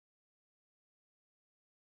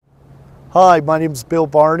Hi, my name is Bill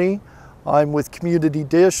Barney. I'm with Community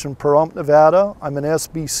Dish in Pahrump, Nevada. I'm an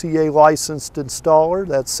SBCA licensed installer,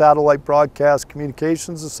 that's Satellite Broadcast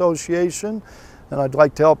Communications Association, and I'd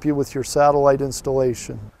like to help you with your satellite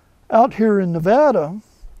installation. Out here in Nevada,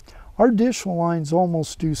 our dish line's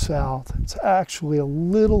almost due south. It's actually a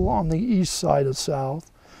little on the east side of south,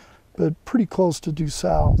 but pretty close to due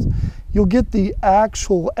south. You'll get the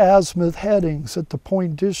actual azimuth headings at the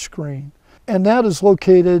point dish screen, and that is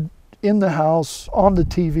located in the house, on the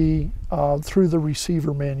TV, through the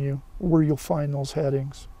receiver menu, where you'll find those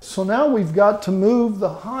headings. So now we've got to move the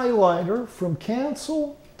highlighter from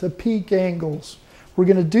cancel to peak angles. We're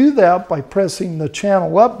going to do that by pressing the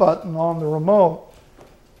channel up button on the remote.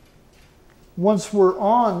 Once we're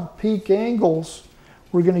on peak angles,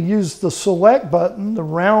 we're going to use the select button, the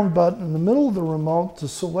round button in the middle of the remote, to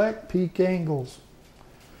select peak angles.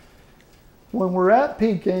 When we're at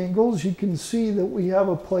peak angles, you can see that we have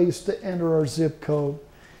a place to enter our zip code.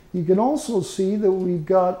 You can also see that we've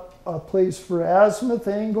got a place for azimuth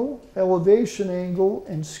angle, elevation angle,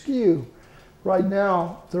 and skew. Right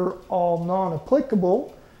now, they're all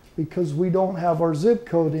non-applicable because we don't have our zip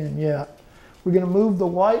code in yet. We're going to move the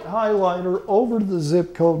white highlighter over to the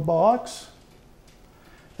zip code box.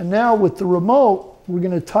 And now with the remote, we're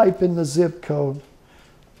going to type in the zip code.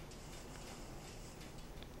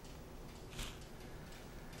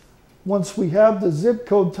 Once we have the zip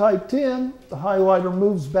code typed in, the highlighter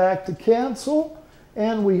moves back to cancel,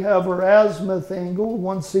 and we have our azimuth angle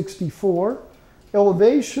 164,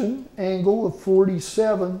 elevation angle of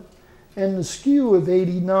 47, and the skew of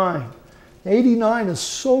 89. 89 is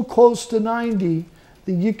so close to 90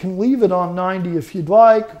 that you can leave it on 90 if you'd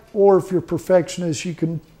like, or if you're a perfectionist, you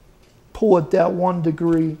can pull it that 1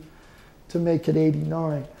 degree to make it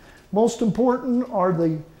 89. Most important are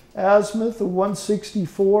the azimuth of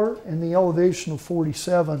 164 and the elevation of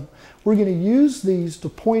 47. We're going to use these to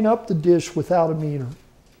point up the dish without a meter.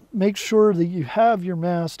 Make sure that you have your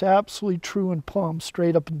mast absolutely true and plumb,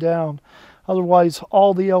 straight up and down. Otherwise,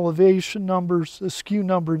 all the elevation numbers, the skew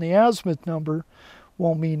number, and the azimuth number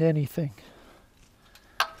won't mean anything.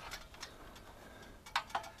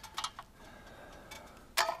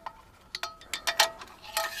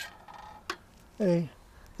 Okay.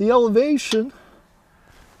 The elevation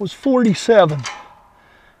was 47.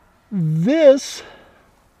 This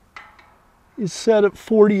is set at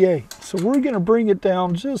 48. So we're going to bring it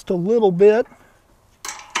down just a little bit.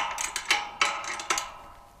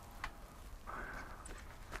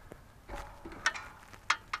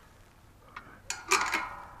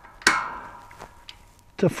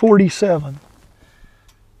 To 47.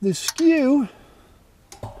 The skew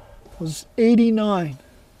was 89.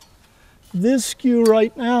 This skew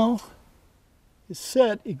right now is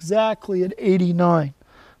set exactly at 89.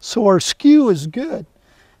 So our skew is good.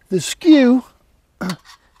 The skew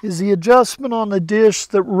is the adjustment on the dish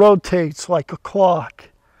that rotates like a clock.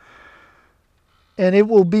 And it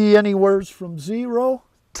will be anywhere from 0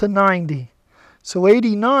 to 90. So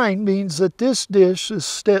 89 means that this dish is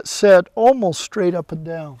set almost straight up and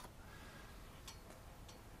down.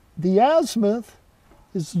 The azimuth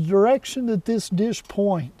is the direction that this dish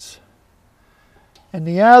points. And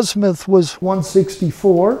the azimuth was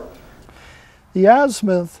 164. The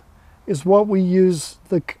azimuth is what we use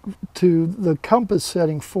the compass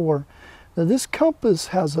setting for. Now this compass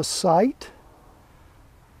has a sight,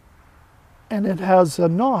 and it has a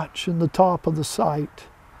notch in the top of the sight.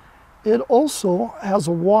 It also has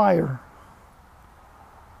a wire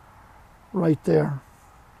right there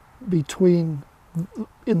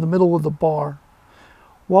in the middle of the bar.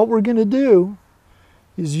 What we're going to do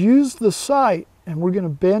is use the sight, and we're going to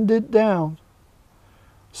bend it down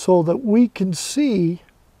so that we can see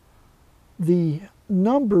the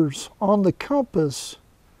numbers on the compass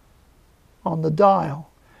on the dial.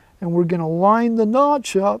 And we're going to line the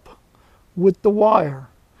notch up with the wire.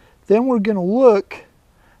 Then we're going to look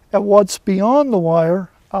at what's beyond the wire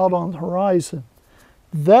out on the horizon.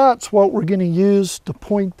 That's what we're going to use to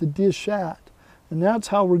point the dish at. And that's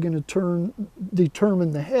how we're going to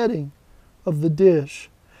determine the heading of the dish.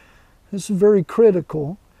 This is very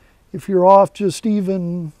critical. If you're off just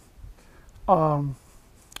even a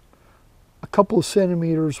couple of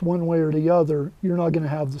centimeters one way or the other, you're not going to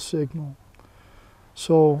have the signal.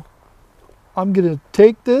 So I'm going to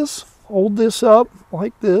take this, hold this up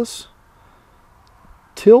like this,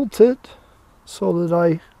 tilt it so that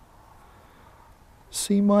I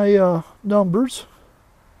see my numbers,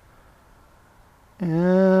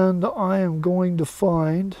 and I am going to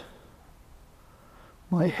find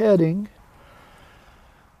my heading,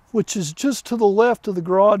 which is just to the left of the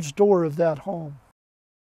garage door of that home.